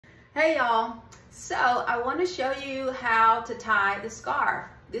Hey y'all, so I want to show you how to tie the scarf.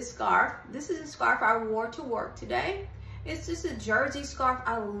 This is a scarf I wore to work today. It's just a jersey scarf.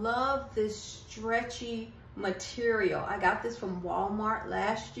 I love this stretchy material. I got this from Walmart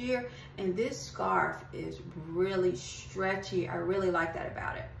last year, and this scarf is really stretchy. I really like that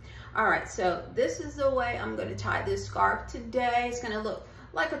about it. All right, so this is the way I'm going to tie this scarf today. It's going to look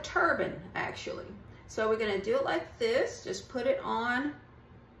like a turban, actually. So we're going to do it like this. Just put it on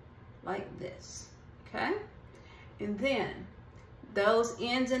like this, okay? And then those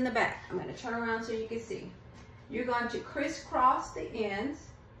ends in the back, I'm going to turn around so you can see. You're going to crisscross the ends,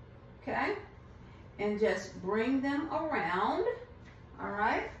 okay? And just bring them around, all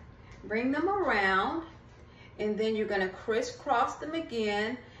right? Bring them around, and then you're going to crisscross them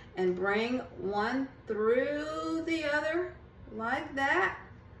again and bring one through the other like that.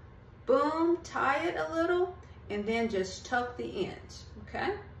 Boom, tie it a little, and then just tuck the ends,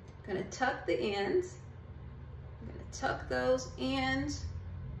 okay? I'm gonna tuck the ends. I'm gonna tuck those ends.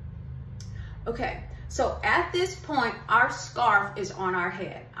 Okay, so at this point, our scarf is on our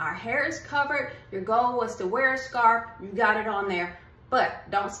head. Our hair is covered. Your goal was to wear a scarf. You got it on there.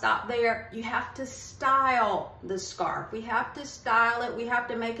 But don't stop there. You have to style the scarf. We have to style it. We have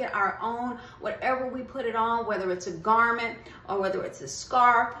to make it our own. Whatever we put it on, whether it's a garment or whether it's a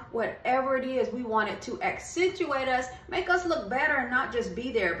scarf, whatever it is, we want it to accentuate us, make us look better and not just be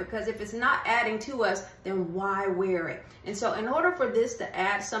there. Because if it's not adding to us, then why wear it? And so in order for this to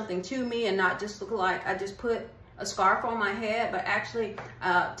add something to me and not just look like I just put a scarf on my head, but actually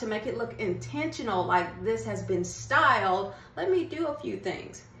to make it look intentional, like this has been styled, let me do a few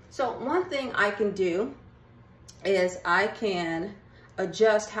things. So one thing I can do is I can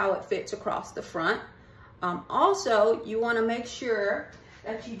adjust how it fits across the front. Also, you want to make sure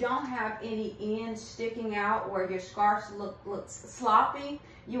that you don't have any ends sticking out where your scarf looks sloppy.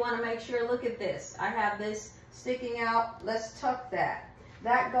 You want to make sure, look at this. I have this sticking out. Let's tuck that.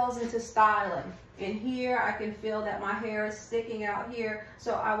 That goes into styling. And here I can feel that my hair is sticking out here.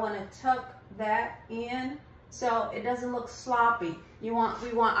 So I want to tuck that in so it doesn't look sloppy. We want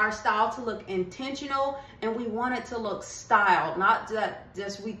our style to look intentional, and we want it to look styled. Not that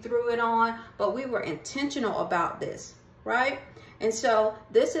just we threw it on, but we were intentional about this, right? And so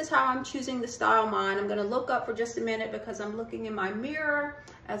this is how I'm choosing to style mine. I'm gonna look up for just a minute because I'm looking in my mirror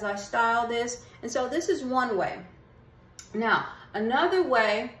as I style this. And so this is one way. Now, another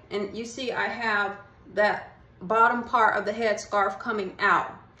way, and you see I have that bottom part of the headscarf coming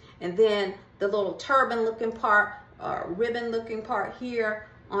out, and then the little turban looking part, ribbon looking part here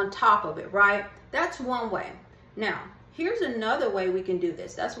on top of it, right? That's one way. Now, here's another way we can do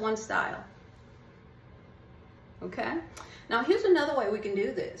this. That's one style, okay? Now, here's another way we can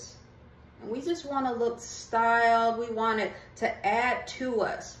do this. And we just want to look styled. We want it to add to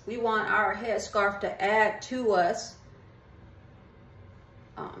us. We want our headscarf to add to us.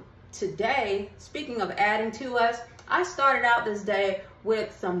 Today, speaking of adding to us, I started out this day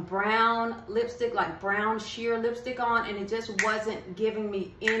with some brown lipstick, like brown sheer lipstick on, and it just wasn't giving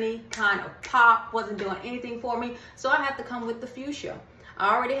me any kind of pop, wasn't doing anything for me. So I had to come with the fuchsia.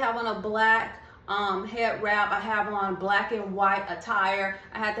 I already have on a black head wrap. I have on black and white attire.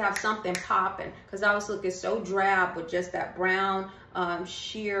 I had to have something popping because I was looking so drab with just that brown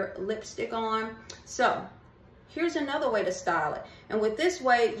sheer lipstick on. So here's another way to style it. And with this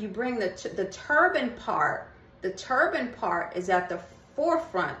way, you bring the turban part. The turban part is at the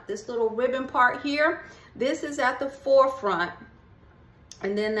forefront. This little ribbon part here, this is at the forefront.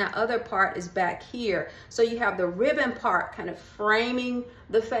 And then that other part is back here. So you have the ribbon part kind of framing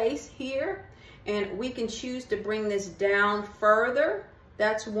the face here. And we can choose to bring this down further.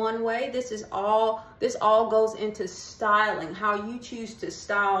 That's one way. This all goes into styling, how you choose to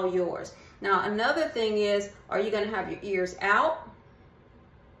style yours. Now, another thing is, are you going to have your ears out?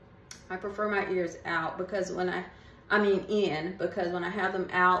 I prefer my ears out because because when I have them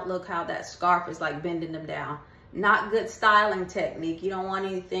out, look how that scarf is like bending them down. Not good styling technique. You don't want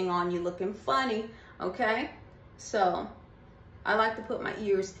anything on you looking funny, okay? So I like to put my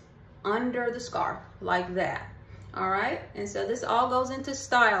ears under the scarf like that, all right? And so this all goes into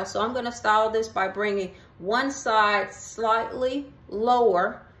style. So I'm going to style this by bringing one side slightly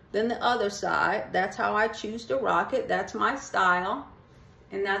lower than the other side. That's how I choose to rock it. That's my style.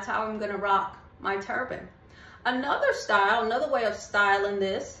 And that's how I'm gonna rock my turban. Another style, another way of styling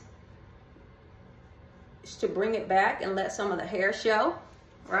this is to bring it back and let some of the hair show,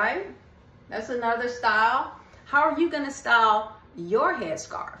 right? That's another style. How are you gonna style your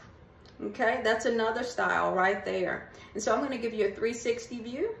headscarf? Okay, that's another style right there. And so I'm gonna give you a 360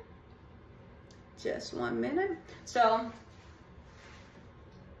 view. Just 1 minute. So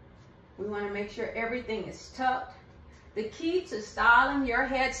We want to make sure everything is tucked. The key to styling your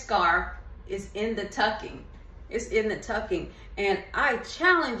headscarf is in the tucking. It's in the tucking. And I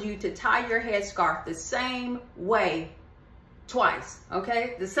challenge you to tie your headscarf the same way twice,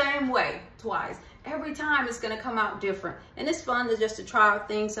 okay? The same way twice. Every time it's gonna come out different. And it's fun to try out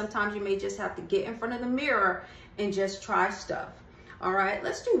things. Sometimes you may just have to get in front of the mirror and just try stuff. All right,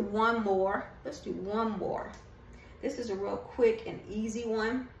 let's do one more. Let's do one more. This is a real quick and easy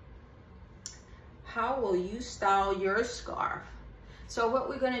one. How will you style your scarf? So what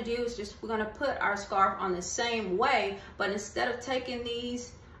we're gonna do is we're gonna put our scarf on the same way, but instead of taking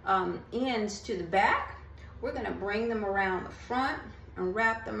these ends to the back, we're gonna bring them around the front and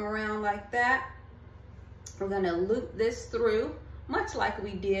wrap them around like that. We're gonna loop this through, much like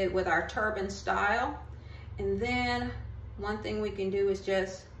we did with our turban style. And then one thing we can do is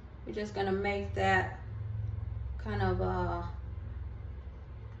we're just gonna make that kind of a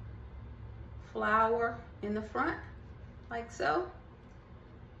flower in the front, like so.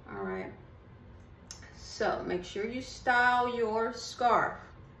 All right, so make sure you style your scarf,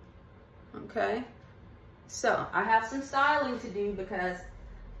 okay? So I have some styling to do because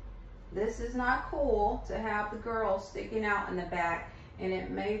this is not cool to have the girls sticking out in the back, and it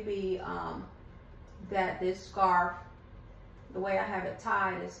may be that this scarf, the way I have it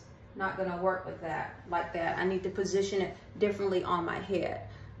tied, is not gonna work with that, like that. I need to position it differently on my head,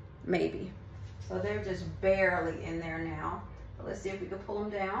 maybe. So they're just barely in there now. But let's see if we can pull them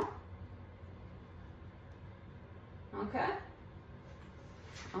down. Okay.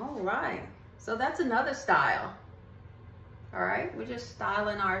 All right. So that's another style. All right, we're just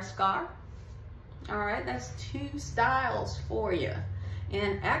styling our scarf. All right, that's 2 styles for you.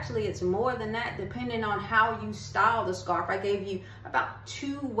 And actually it's more than that, depending on how you style the scarf. I gave you about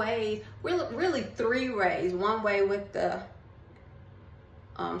 2 ways, really 3 ways. One way with the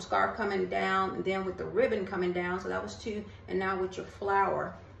scarf coming down, and then with the ribbon coming down, so that was 2, and now with your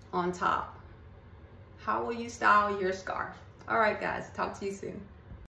flower on top. How will you style your scarf? All right guys, talk to you soon.